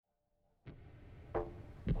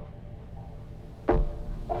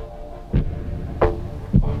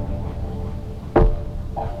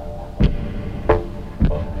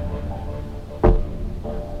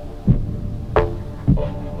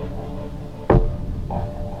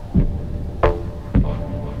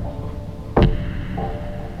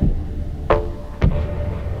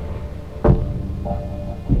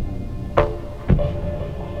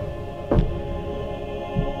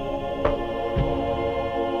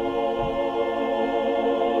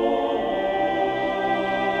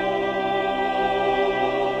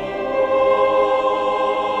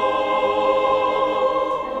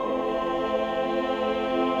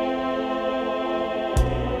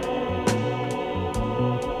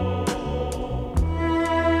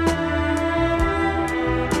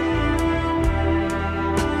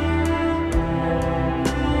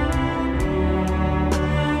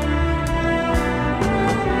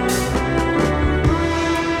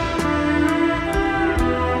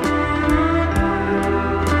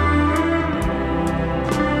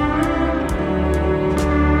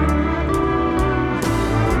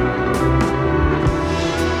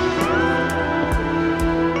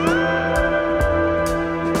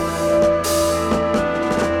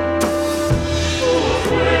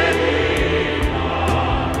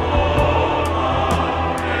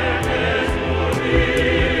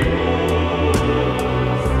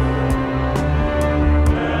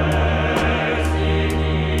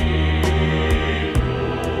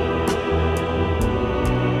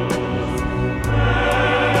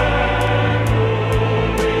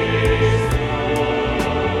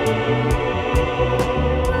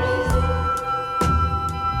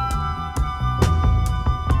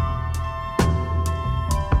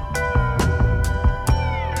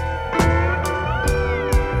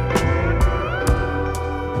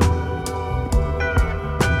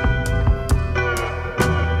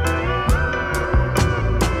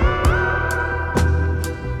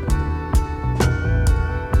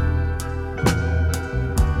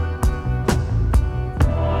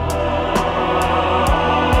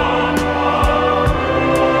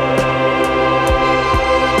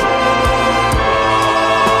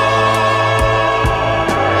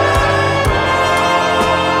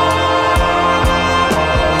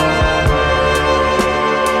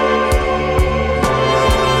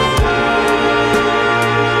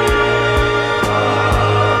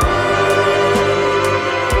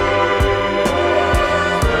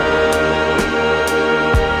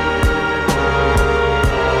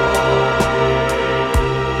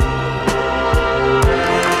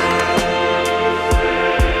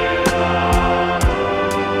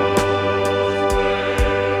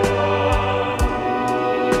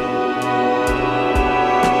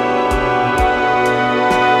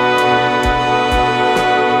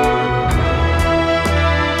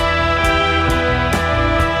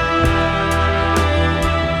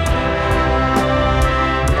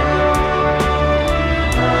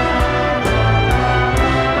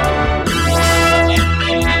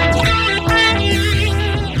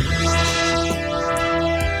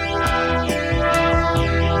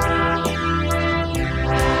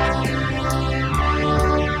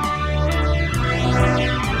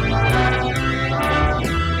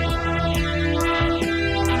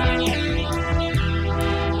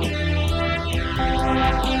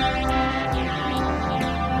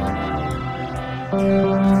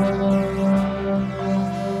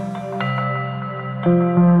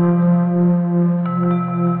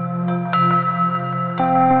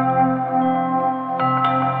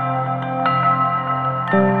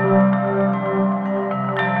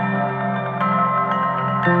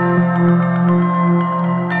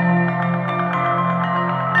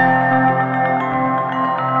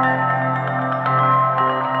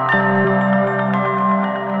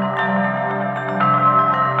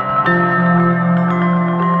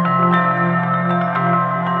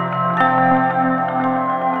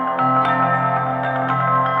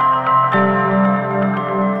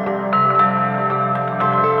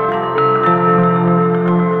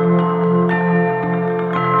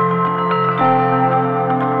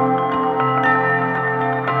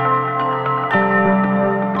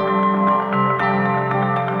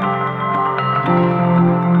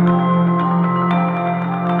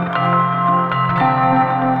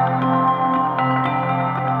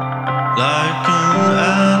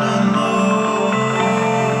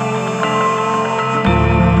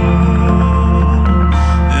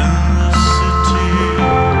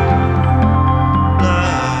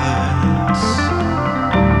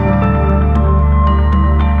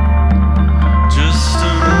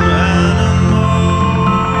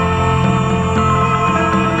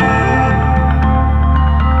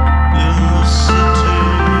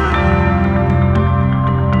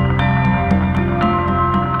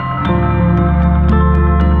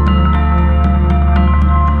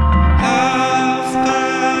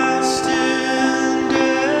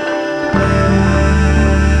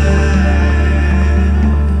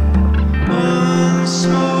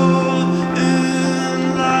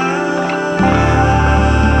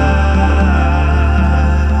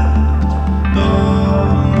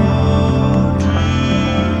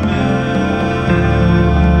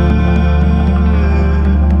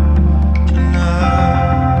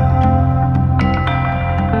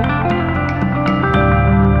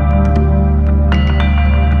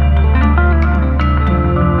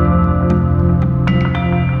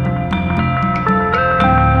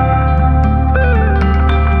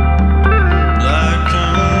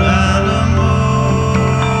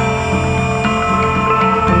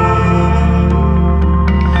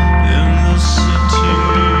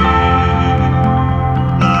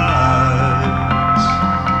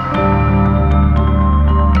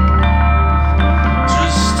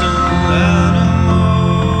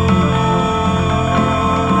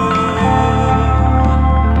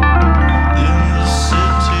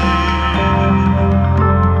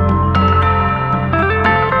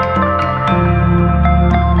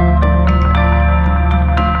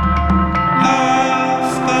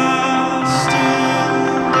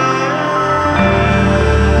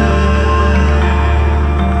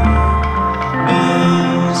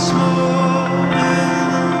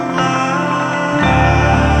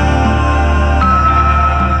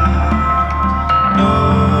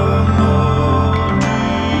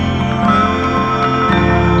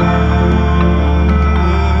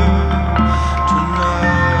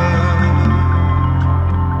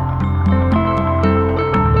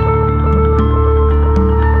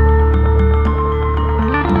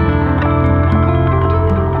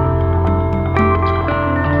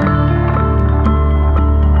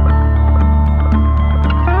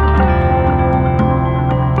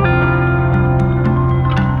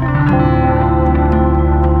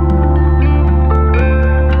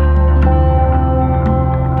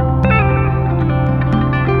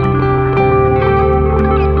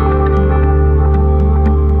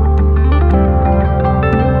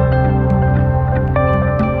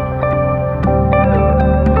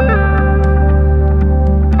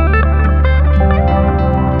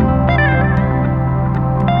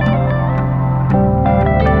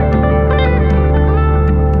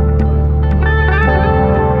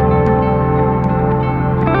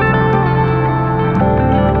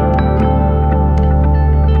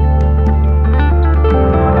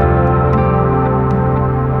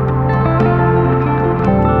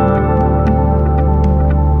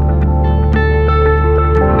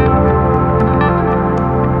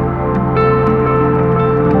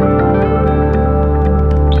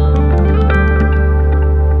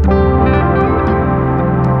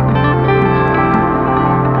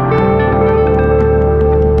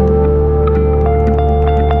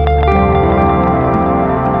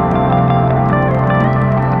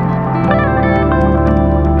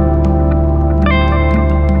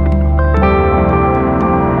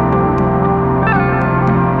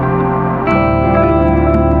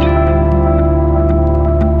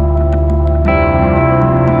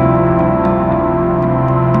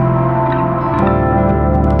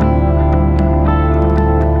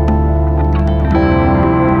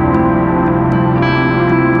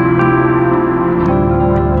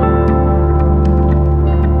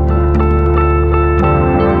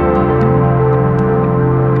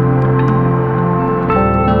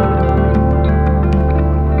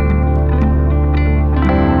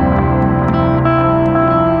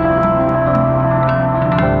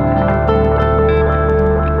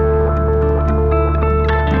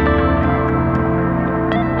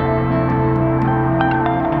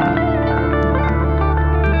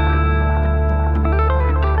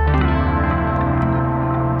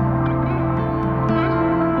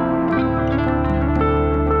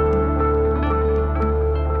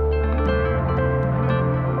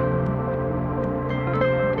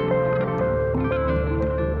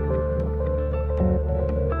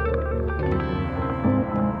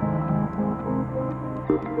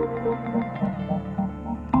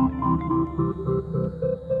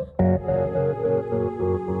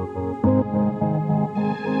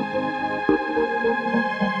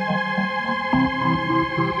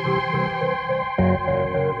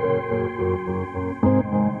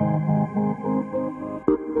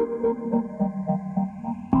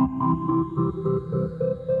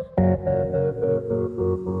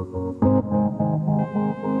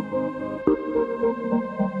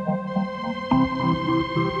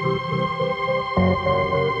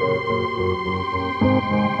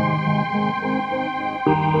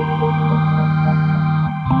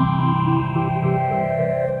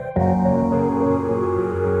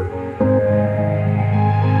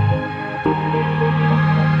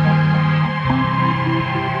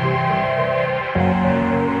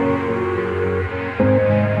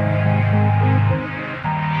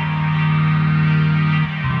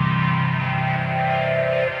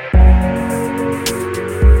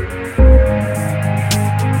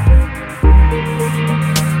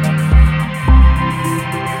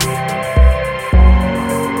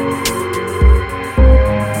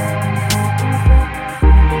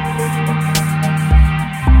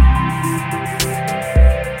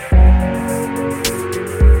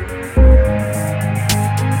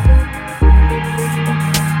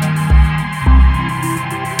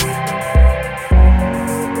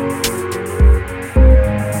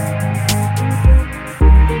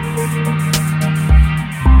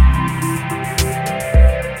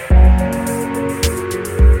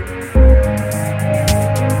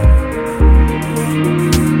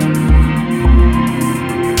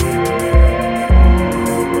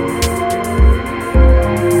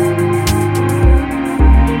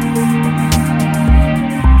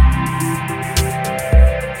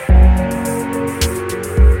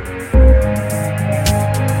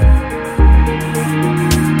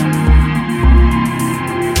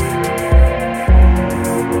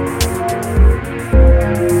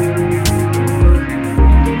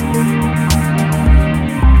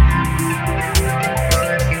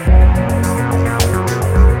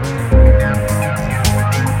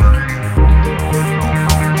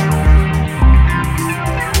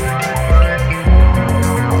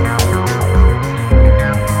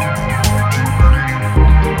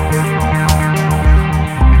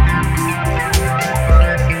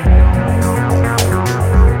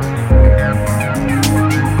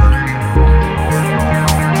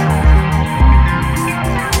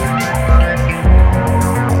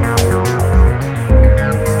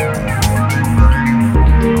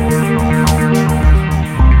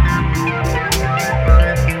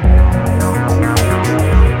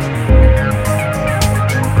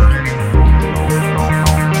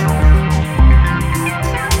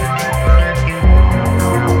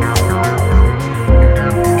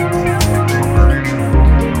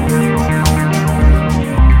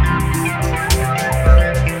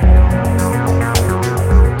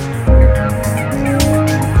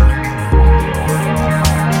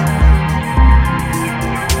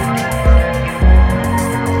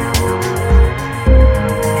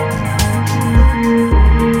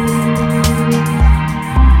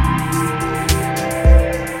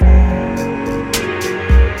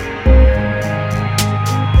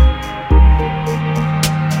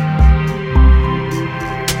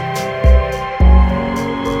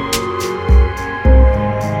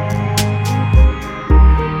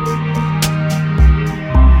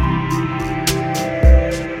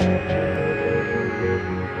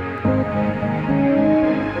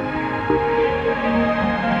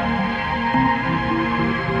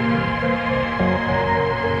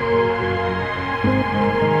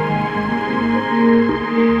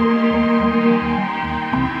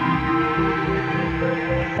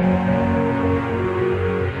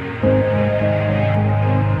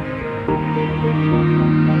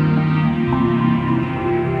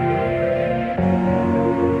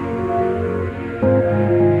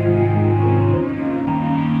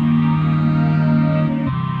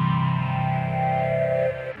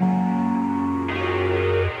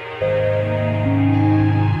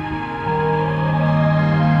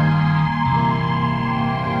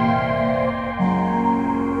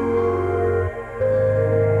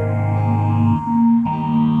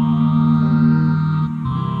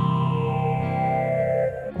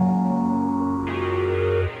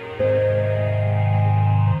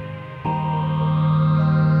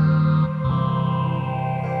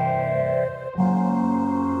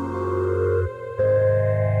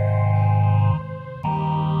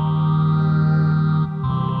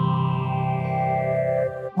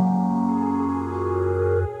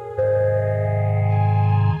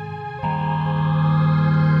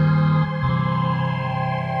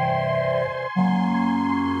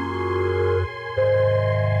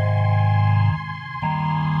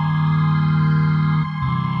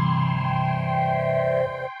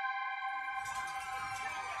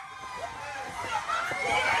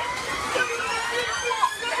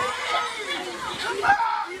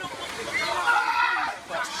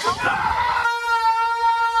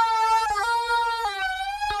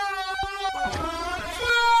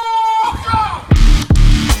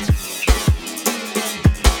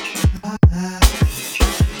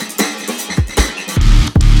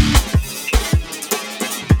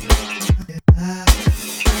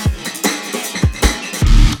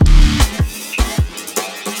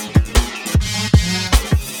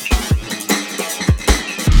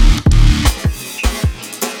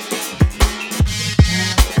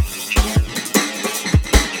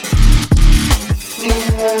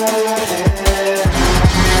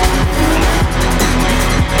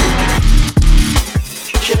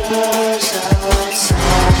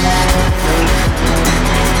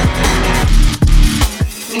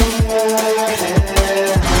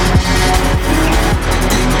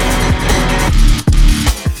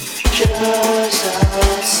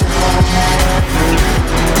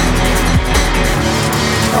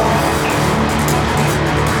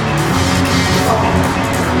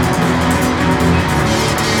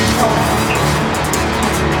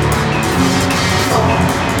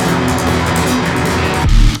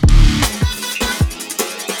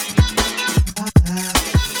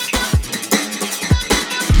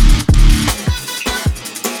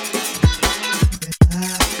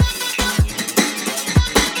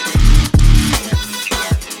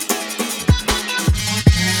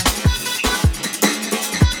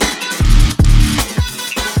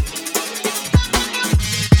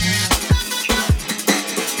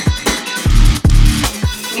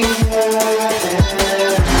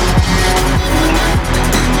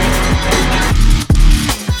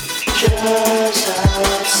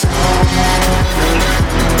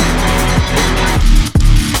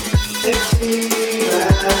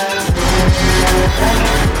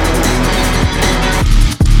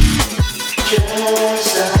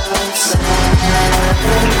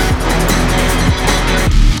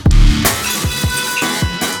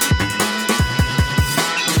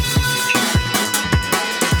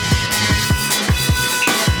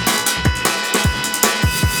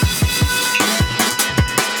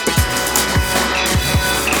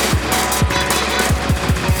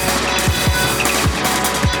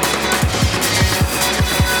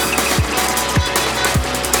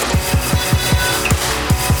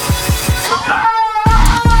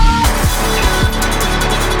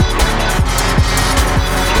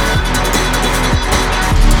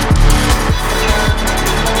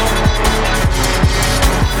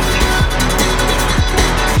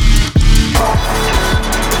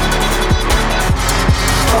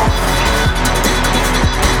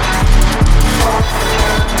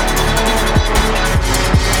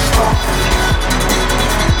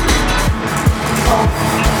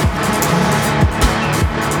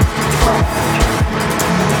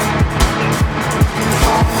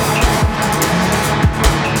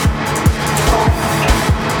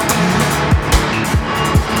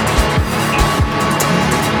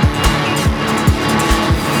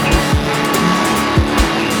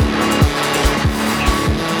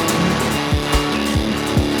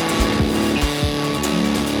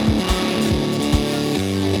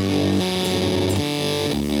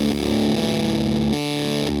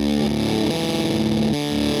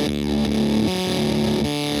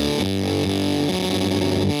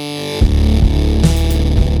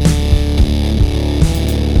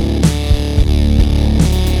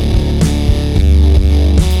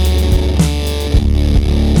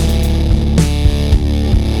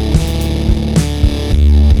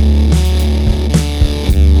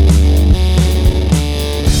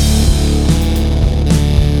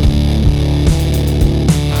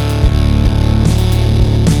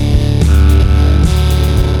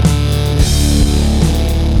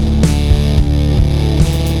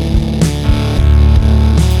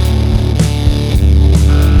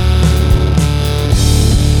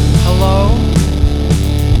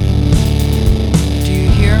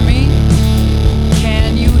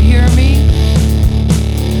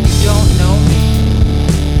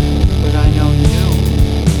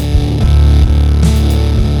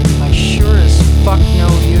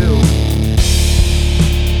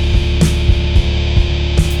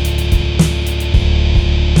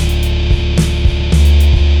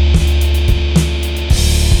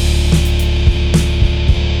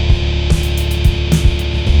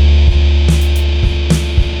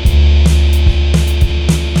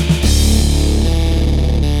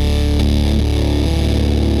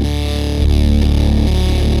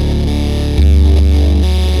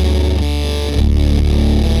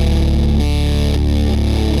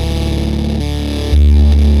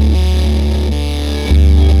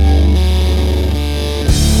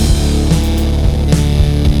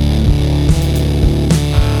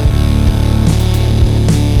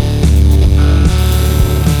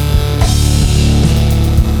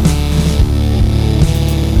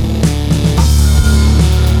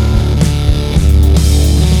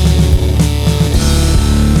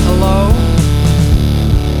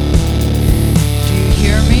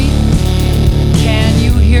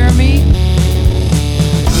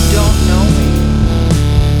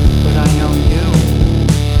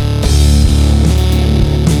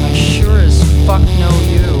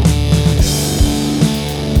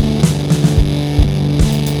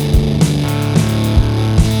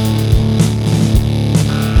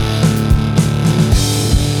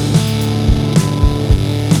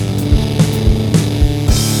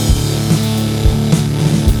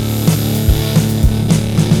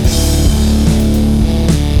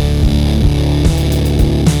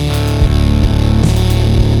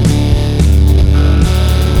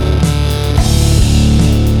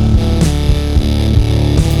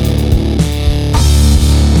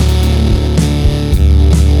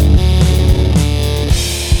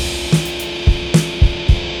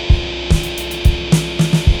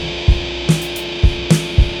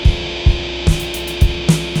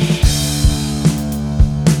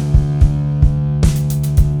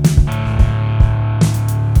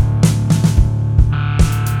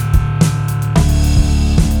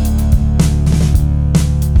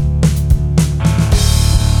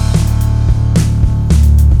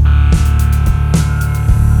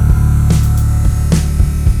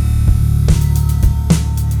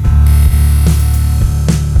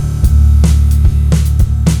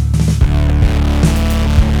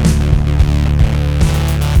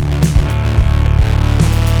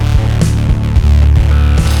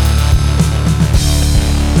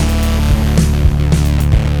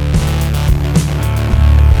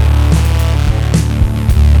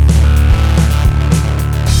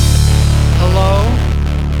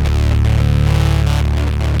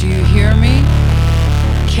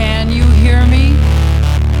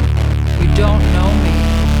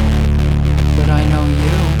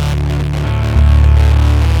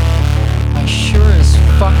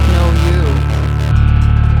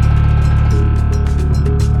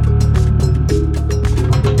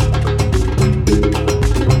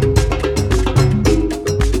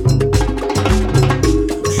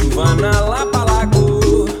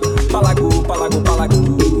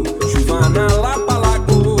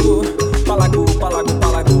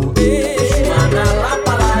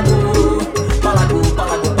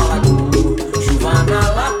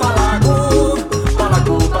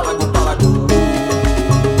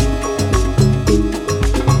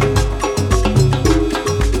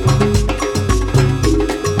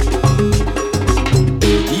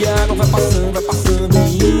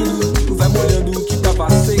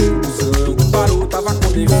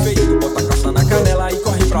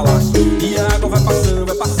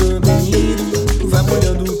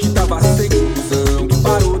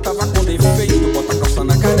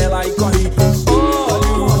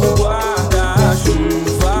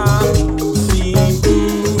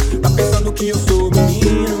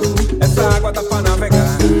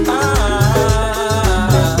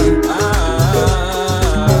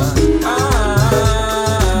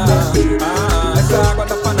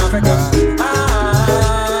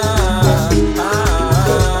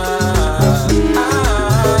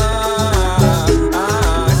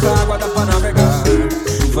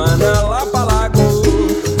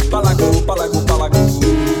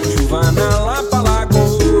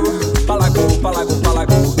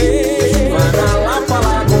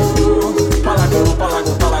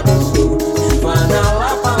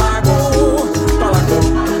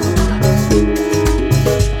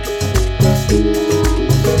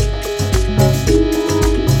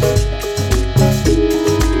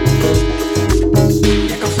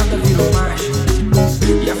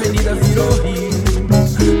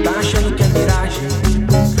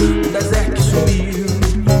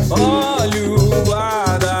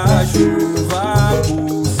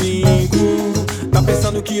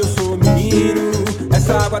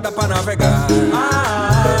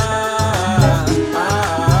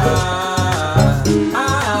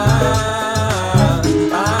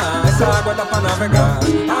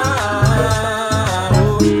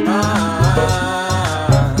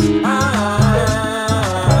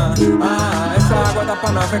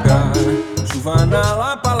navegar. Chuva na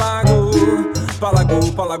lá Palagô,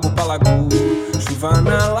 Palagô, Palagô, Palagô. Chuva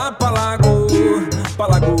na lá Palagô,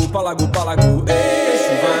 Palagô, Palagô, Palagô. Ei,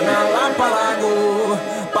 chuva na lá Palagô,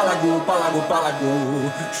 Palagô, Palagô, Palagô.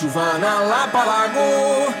 Chuva na lá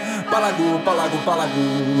Palagô, Palagô, Palagô, Palagô.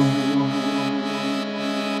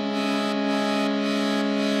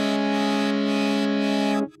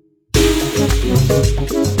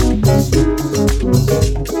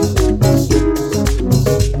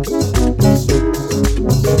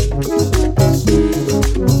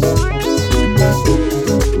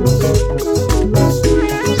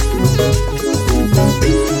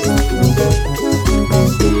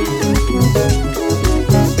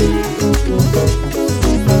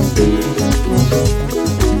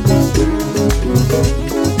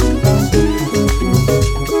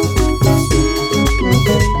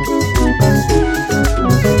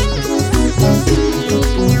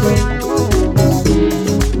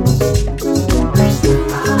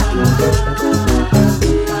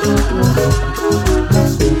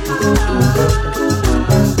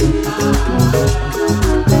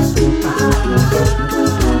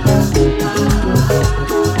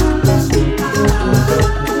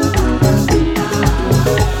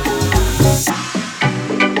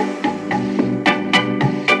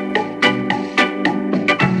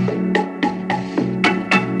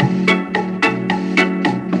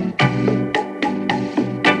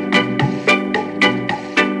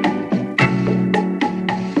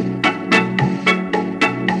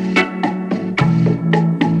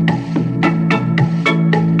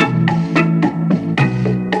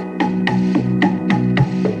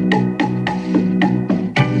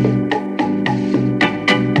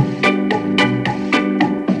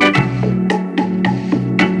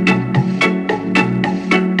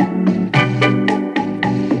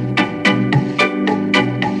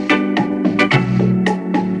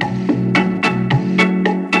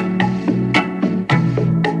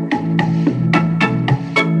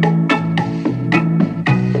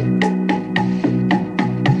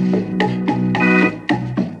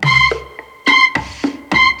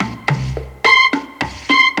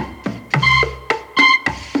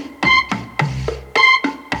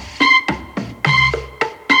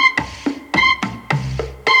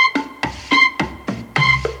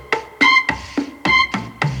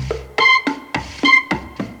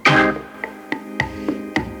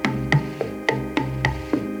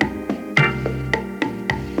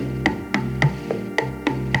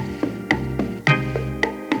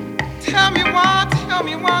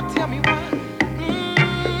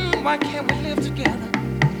 Why can't we live together?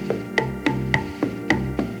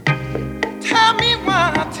 Tell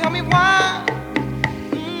me why,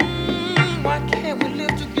 why can't we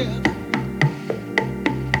live together?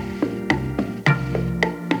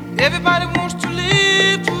 Everybody wants to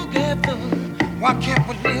live together. Why can't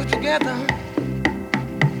we live together?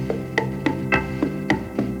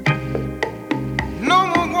 No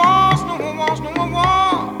more wars, no more wars, no more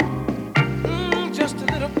wars. Just a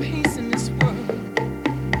little peace in this world.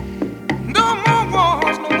 No more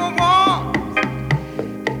wars, no more wars.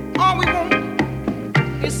 All we want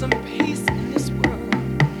is some peace in this world.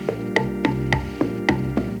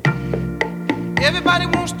 Everybody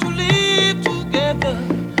wants to live together.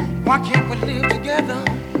 Why can't we live together?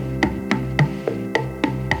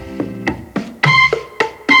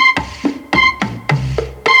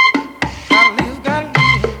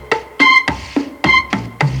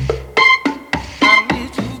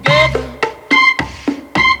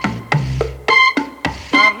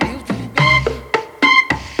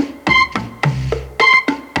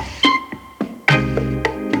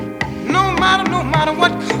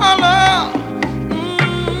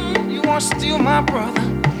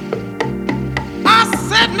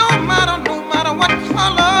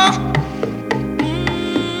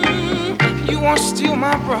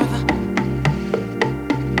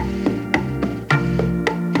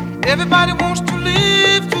 Everybody wants to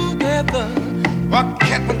live together. Why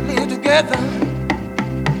can't we live together?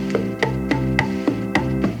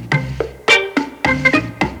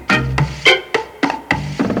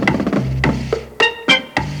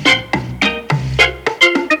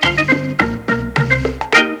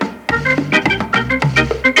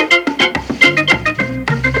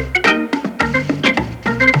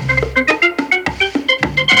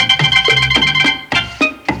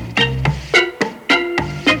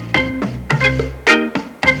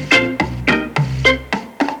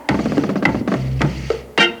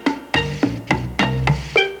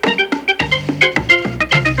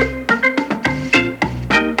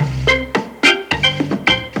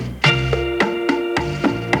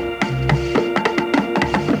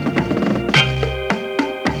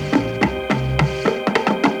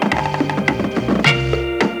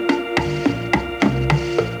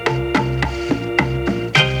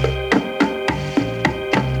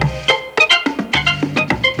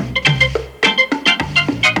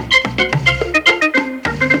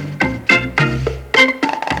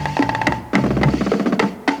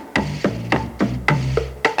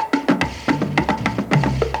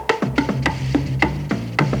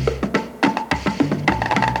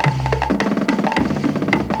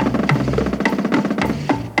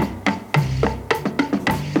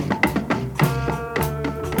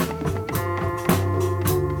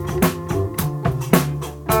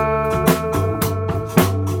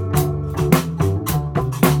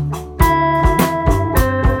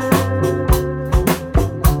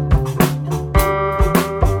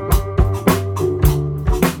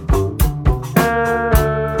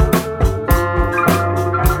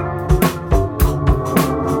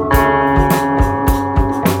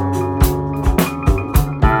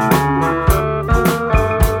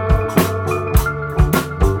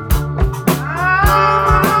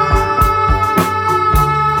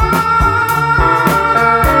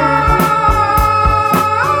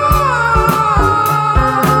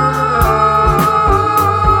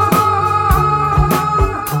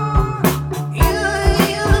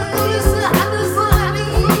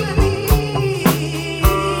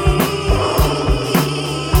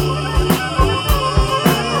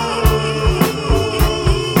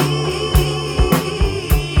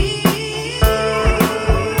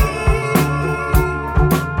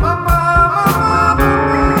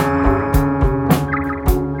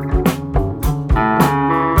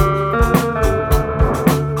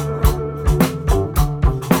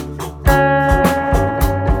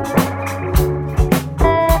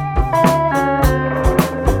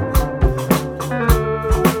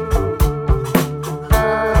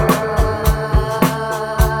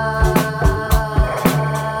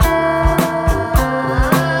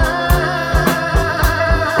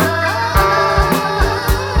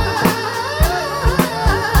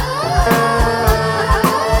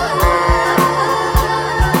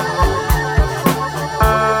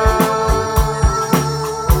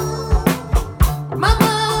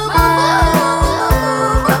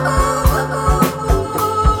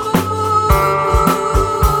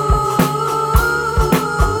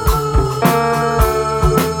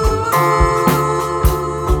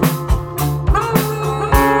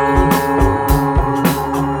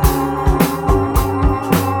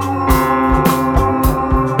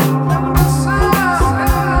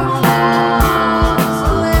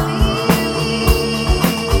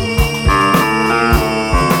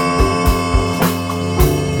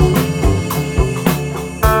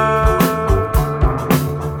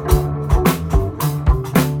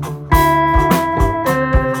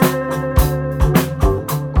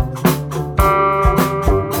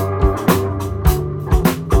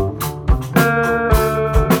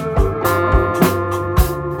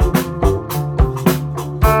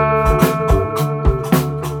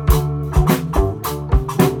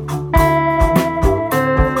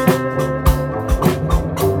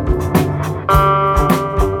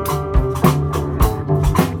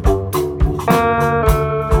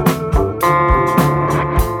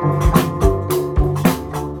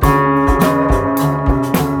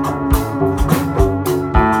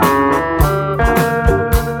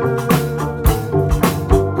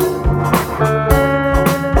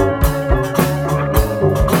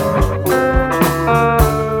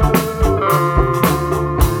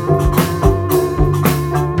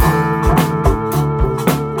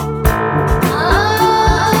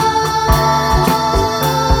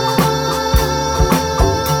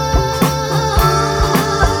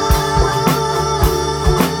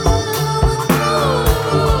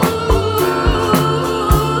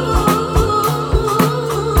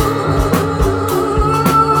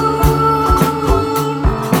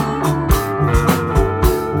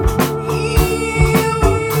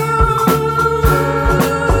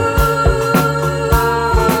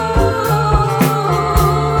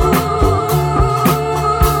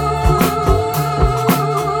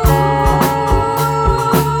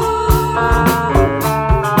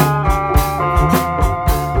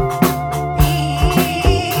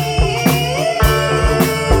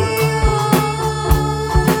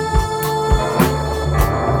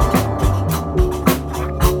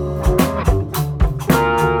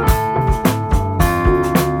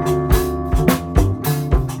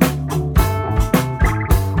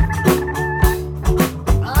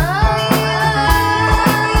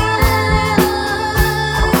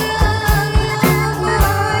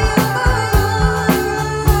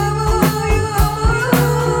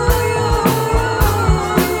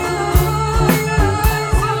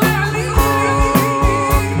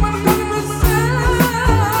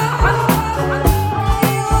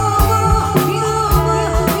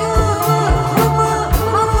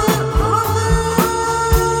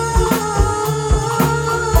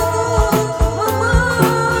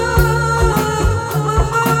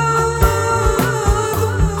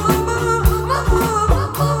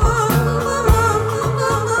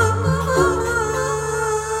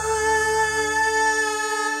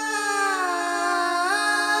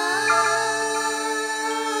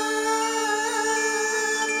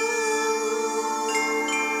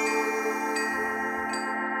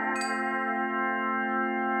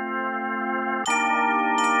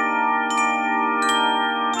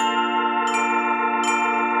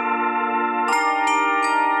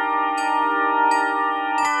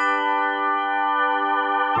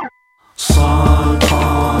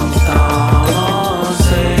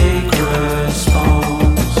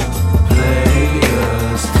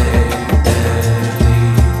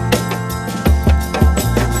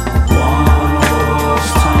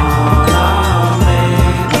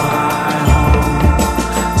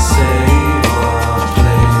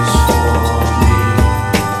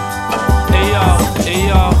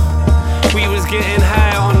 getting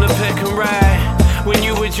high on the peck and ride, when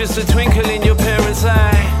you were just a twinkle in your parents'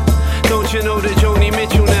 eye. Don't you know that Joni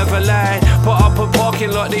Mitchell never lied? Put up a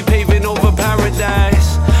parking lot, they paving over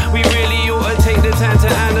paradise. We really ought to take the time to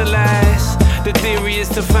analyze. The theory is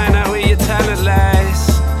to find out where your talent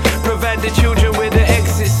lies. Provide the children with the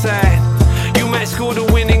exit sign. You might score the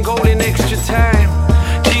winning goal in extra time.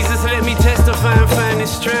 Jesus, let me testify and find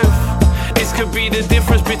his strength. This could be the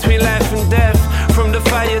difference between life and death. From the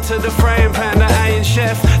fire to the frying pan, the iron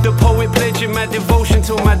chef. The poet pledging my devotion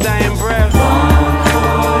till my dying breath. One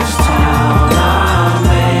horse town, I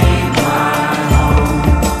made my home.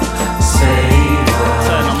 Savor.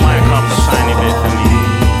 Turn the mic up a tiny bit for me.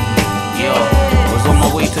 Yo, was on my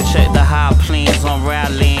way to check the high plains on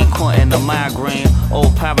rallying, caught in the migraine.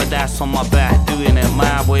 Old paradise on my back, doing it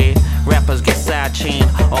my way. Rappers get sidechained,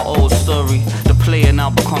 an old story. The player now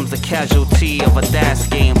becomes the casualty of a dice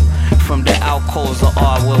game. From the alcoves of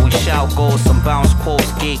art where we shout goals, some bounce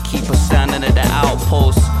quotes, gatekeepers standing at the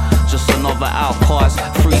outpost. Just another outcast,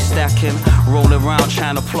 free stacking, roll around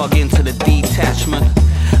trying to plug into the detachment.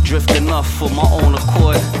 Drifting off for my own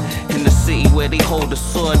accord. In the city where they hold the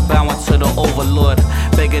sword, bowing to the overlord,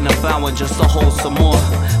 begging and bowing just to hold some more.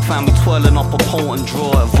 Find me twirling up a potent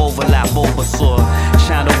drawer, overlap Bulbasaur,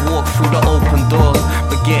 trying to walk through the open door,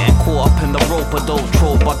 but getting caught up in the rope-a-dope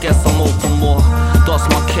trope. I guess I'm open more. Dust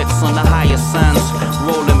my kicks on the higher sands,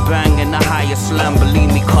 rolling bang in the highest land.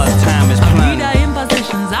 Believe me, cause time is planned. Reader in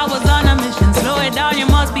positions, I was on a mission. Slow it down, you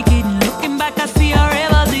must be kidding. Looking back, I see our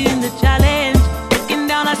rebels in the challenge. Looking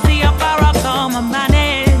down, I see how far I come and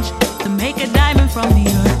manage to make a diamond from the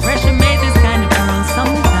earth. Pressure made this kind of pearl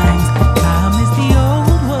sometimes. Time is the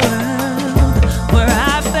old world where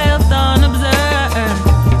I felt unobserved.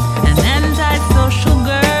 An anti-social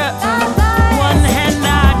girl. One hand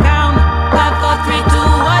I count, 5, 4, 3, 2,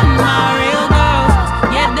 1. My real girls,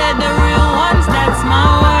 yeah, they're the real ones. That's my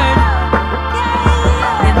word.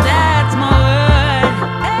 Yeah, that's my word.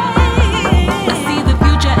 I see the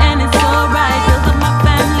future and it's so bright. Build up my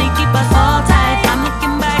family, keep us all tight. I'm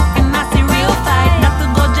looking back and I see real fight. Not to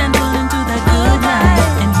go gentle into that good night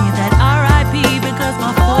and hear that R.I.P. because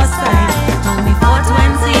my foresight told me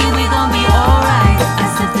 420 we gon' be alright. I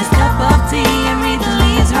sip this cup of tea and read the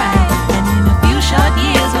leaves right. And in a few short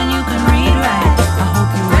years when you can read right, I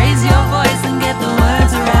hope you raise your voice and get the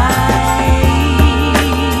words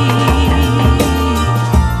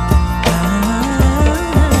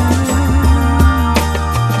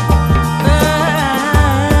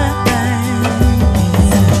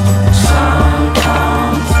Sun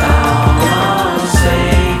comes down on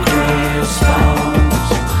sacred stones.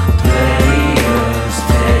 Players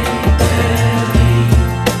take their lead.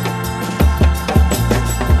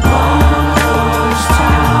 One horse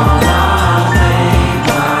town, I made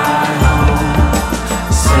my home.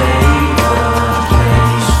 Save a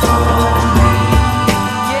place for me.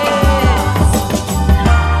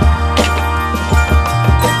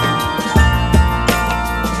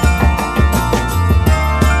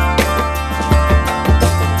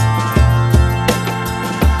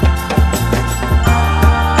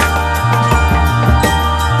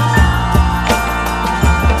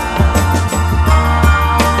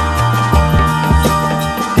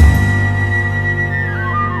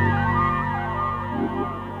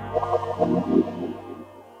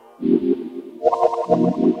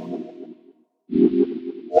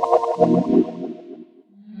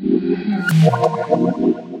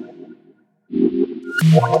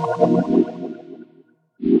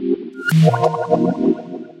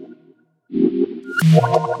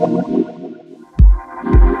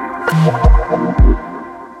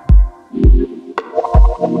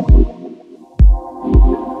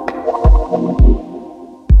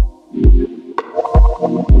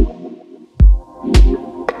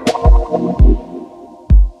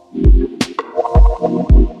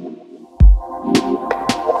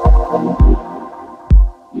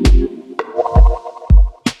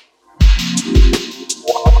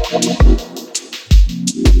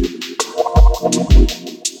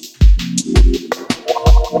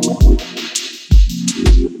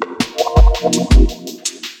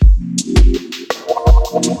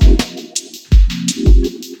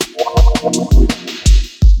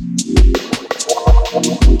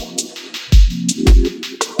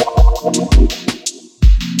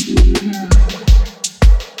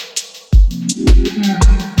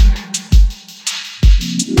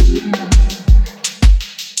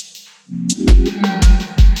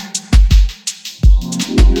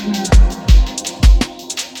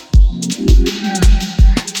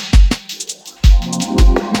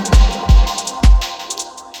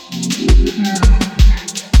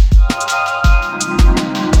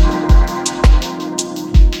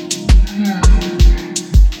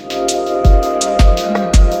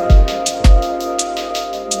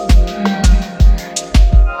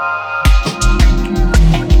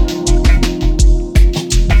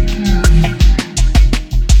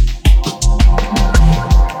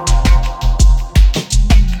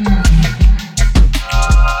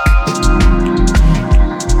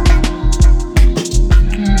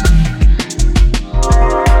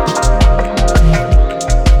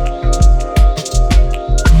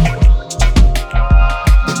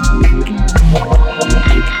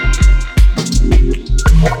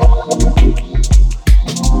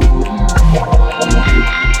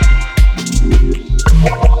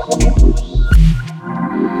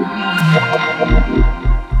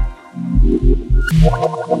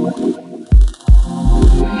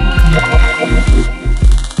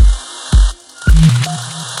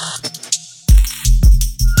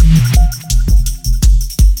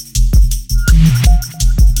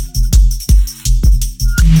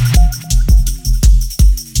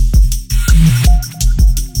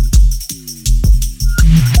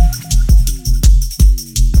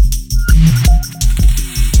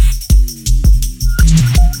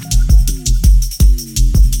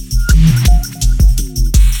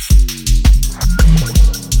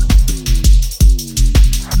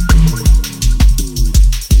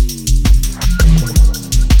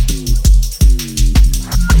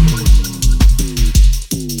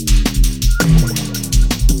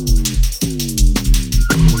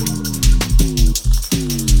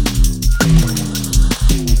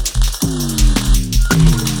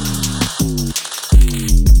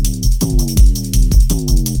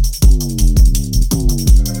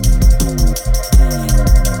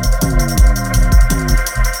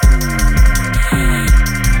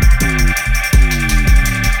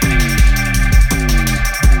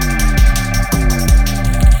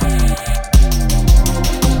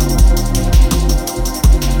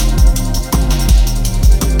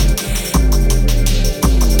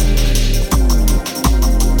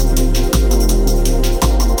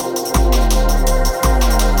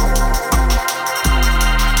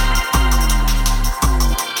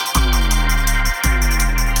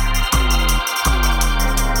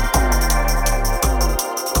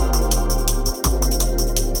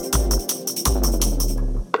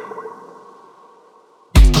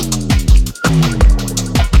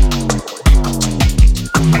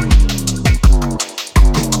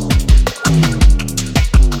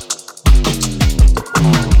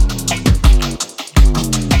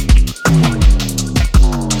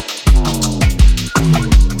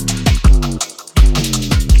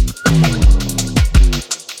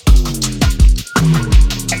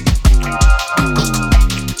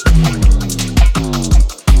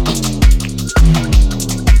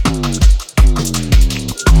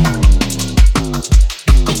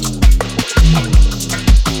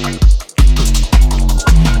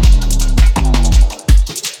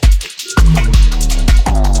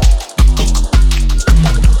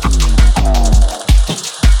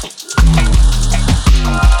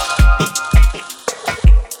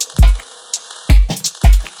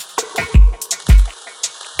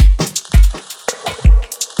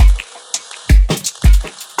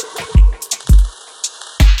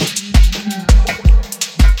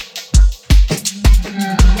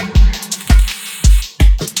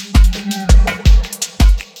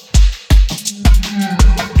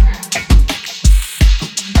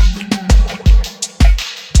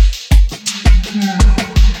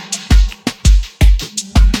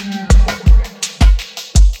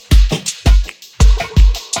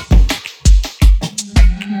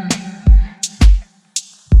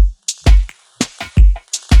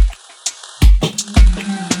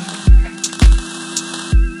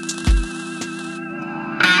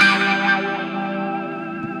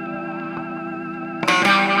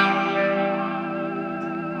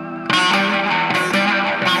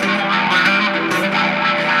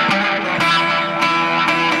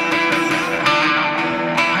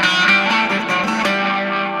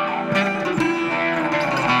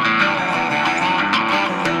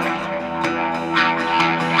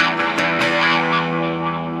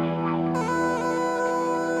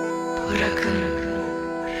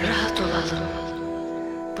 olalım.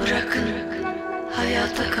 Bırakın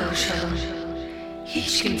hayata kavuşalım.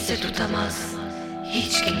 Hiç kimse tutamaz,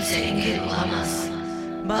 hiç kimse engel olamaz.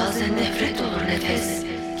 Bazen nefret olur nefes,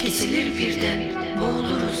 kesilir birden,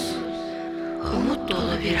 boğuluruz. Umut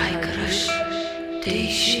dolu bir haykırış,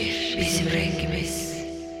 değişir bizim rengimiz.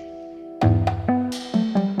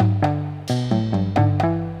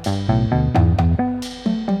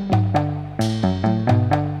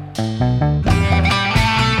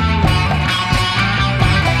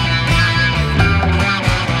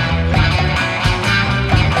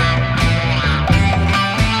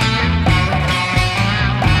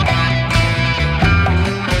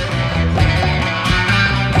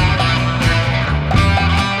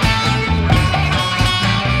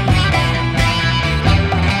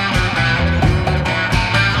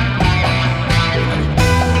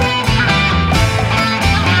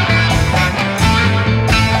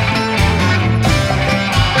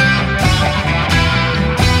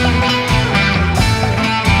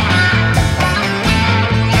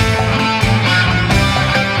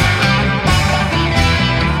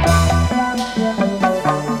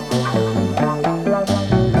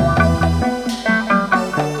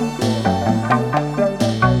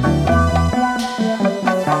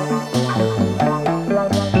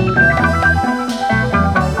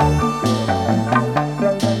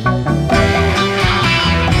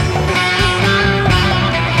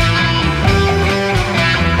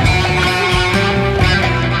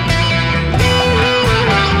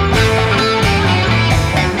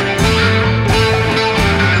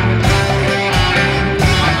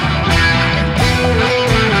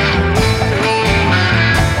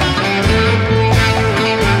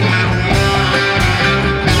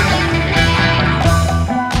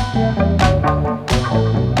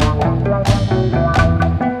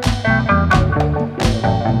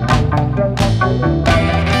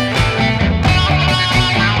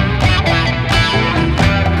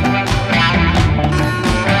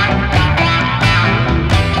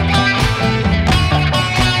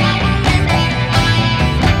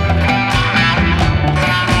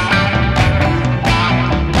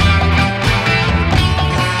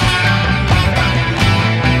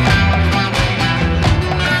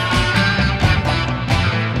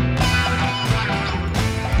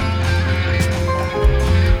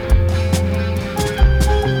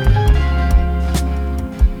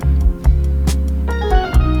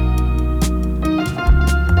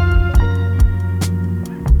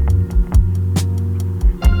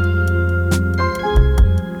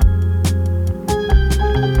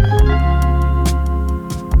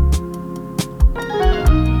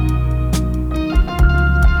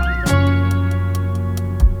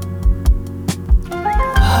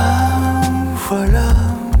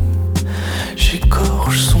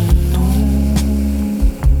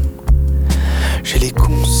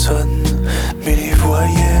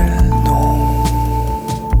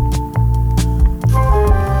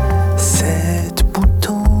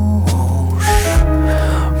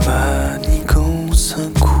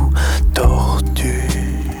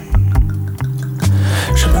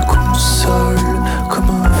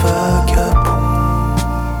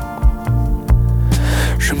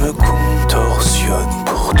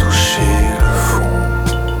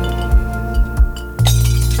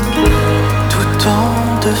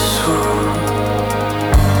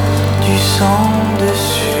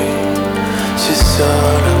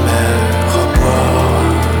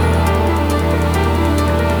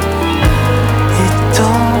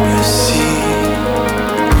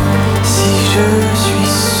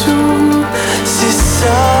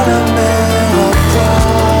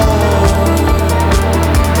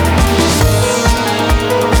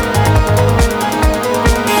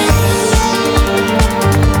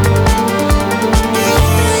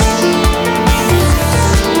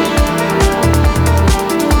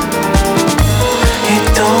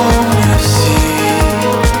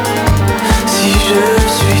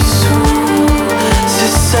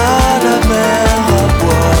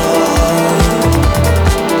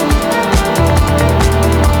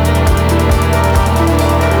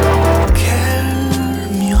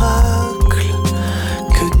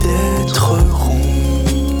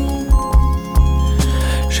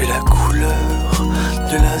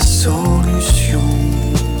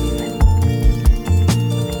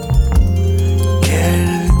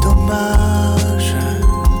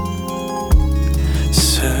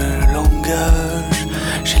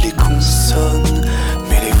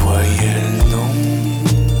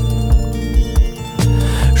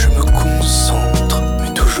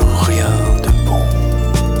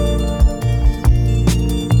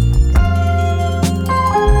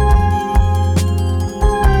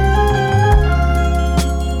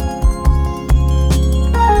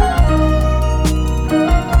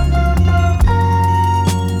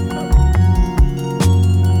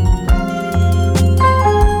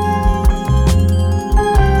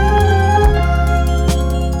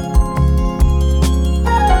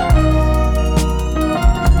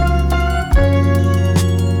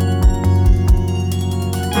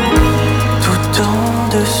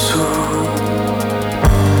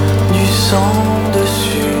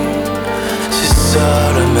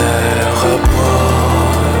 ça la mer à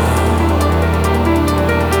boire.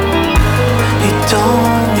 Et tant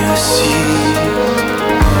mieux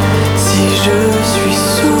si je suis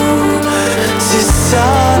sous, c'est ça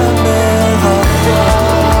la mer à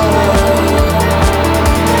boire.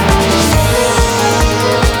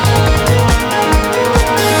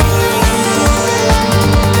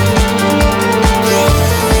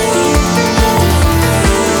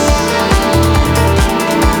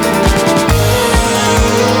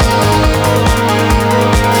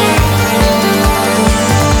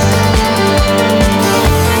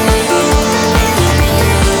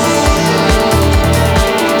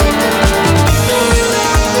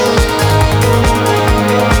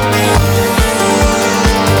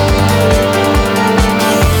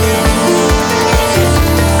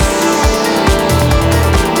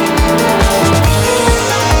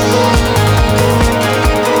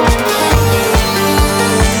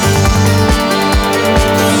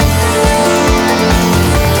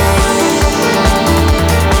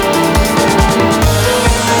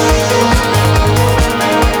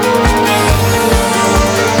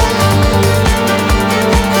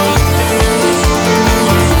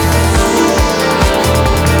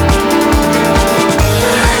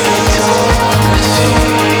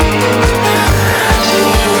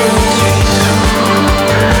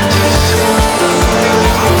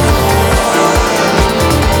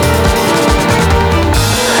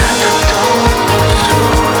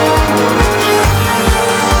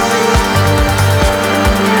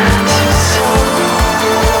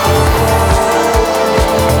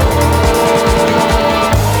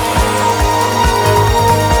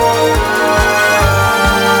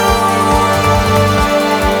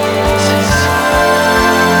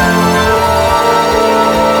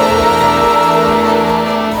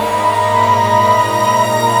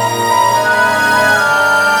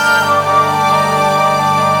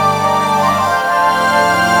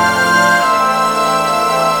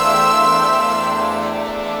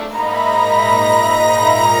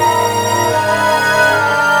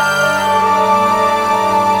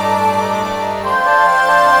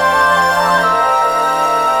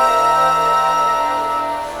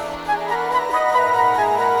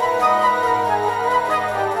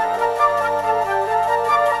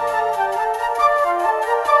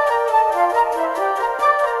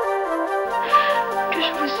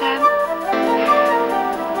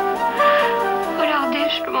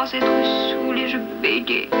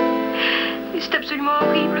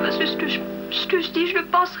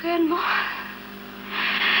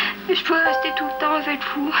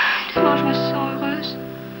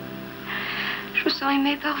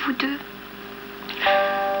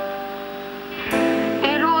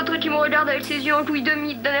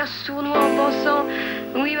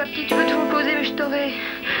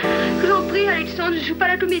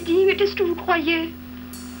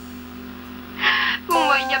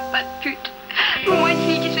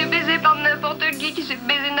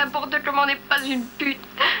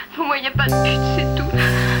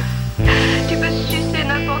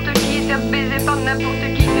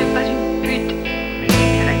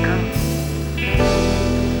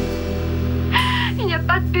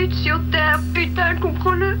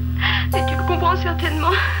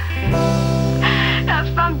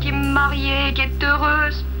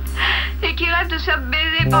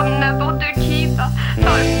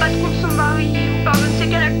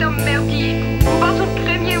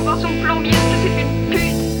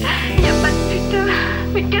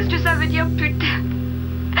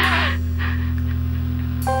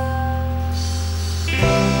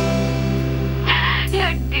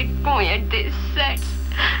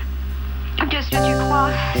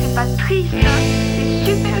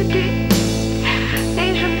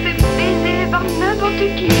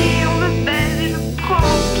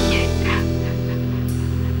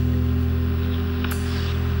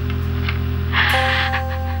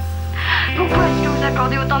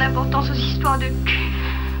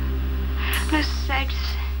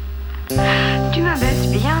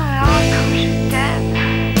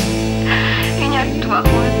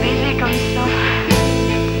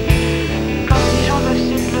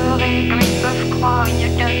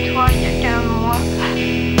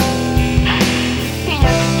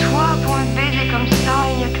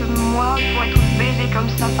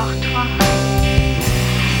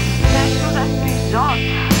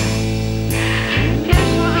 Quelle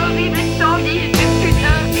chose horrible et sordide, mais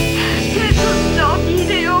putain, quelle chose sordide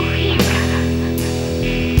et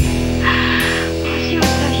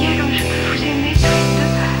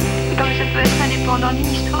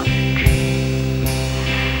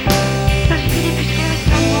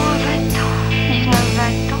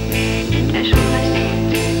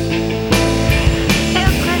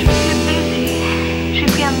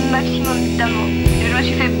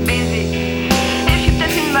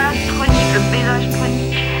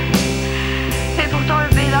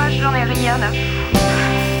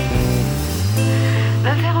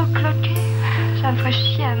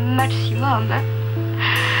rafraîchit un maximum.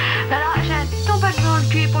 Alors j'ai tant pas devant le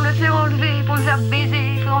cul pour me le faire enlever, pour le faire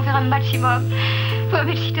baiser, il faut en faire un maximum. Faut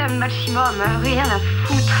m'exciter un maximum, rien à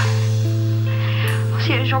foutre.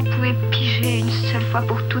 Si les gens pouvaient piger une seule fois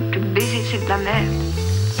pour toutes que baiser c'est de la merde.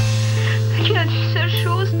 Qu'il y a une seule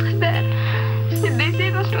chose très belle, c'est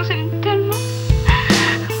baiser parce qu'on s'aime tellement.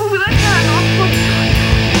 On voudrait faire un enfant de tous.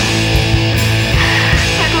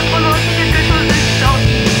 Et autrement c'est quelque chose de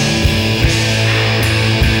sordide.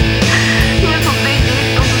 Il me faut baiser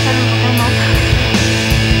quand on s'aime vraiment.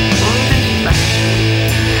 Oh, je ne suis pas sûre.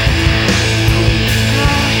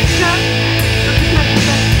 Je suis là, sur toute ma vie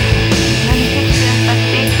passée. Ma vie sexuelle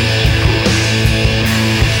passée était si courte.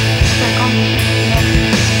 5 ans de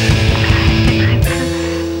c'est très peu.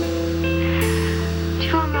 Tu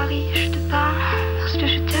vois, Marie, je te parle parce que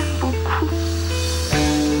je t'aime beaucoup.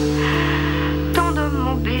 Tant d'hommes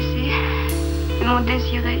m'ont baisé et m'ont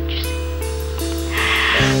désiré, tu sais.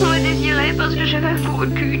 On m'a désiré parce que j'avais un gros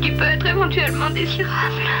cul qui peut être éventuellement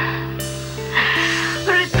désirable.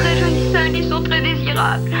 J'ai de très jolis seins qui sont très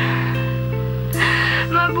désirables.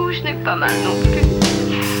 Ma bouche n'est pas mal non plus.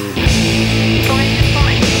 Ton yeux sont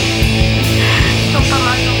magnifiques. Ils sont pas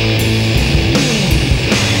mal non plus.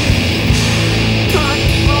 On m'a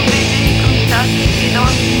souvent baisé comme ça, et dans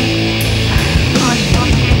le vide. On m'a souvent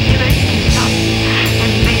désiré comme ça,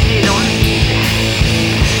 et baisé dans le vide.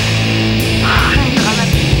 Oh, je ne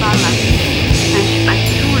dramatise pas ma vie. Je ne suis pas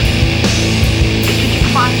saoule. Qu'est-ce que tu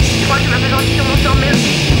crois? Tu crois que je m'appelle sur mon sang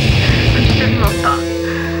merdique? Absolument pas.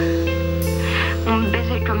 On me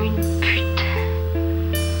baisait comme une pute.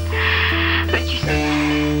 Mais tu sais,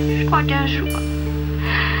 je crois qu'un jour,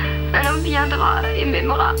 un homme viendra et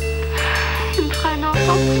m'aimera. Il me fera un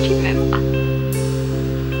enfant parce qu'il m'aimera.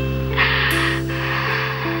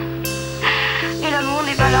 Et l'amour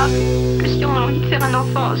n'est valable que si on a envie de faire un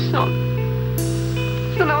enfant ensemble.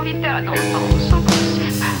 Si on a envie de faire un enfant ensemble, on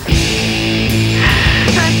s'aime.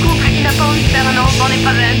 Un couple qui n'a pas envie de faire un enfant n'est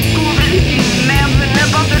pas un couple, c'est une merde,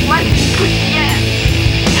 n'importe quoi, c'est une poussière.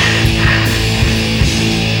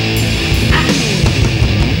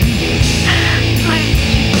 Ouais,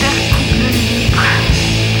 super couple libre.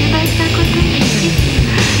 Tu baisses d'un côté,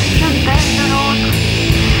 je baisse de l'autre.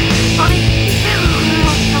 On est super heureux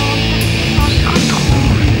ensemble, on se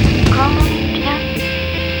retrouve comme on est bien.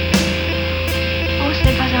 Oh, ce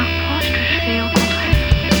n'est pas un reproche que je fais, au contraire.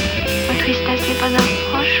 Ma tristesse n'est pas un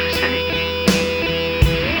reproche, vous savez.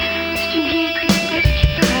 C'est une vieille tristesse qui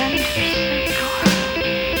traîne depuis 5 ans.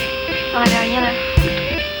 On n'avait rien à faire.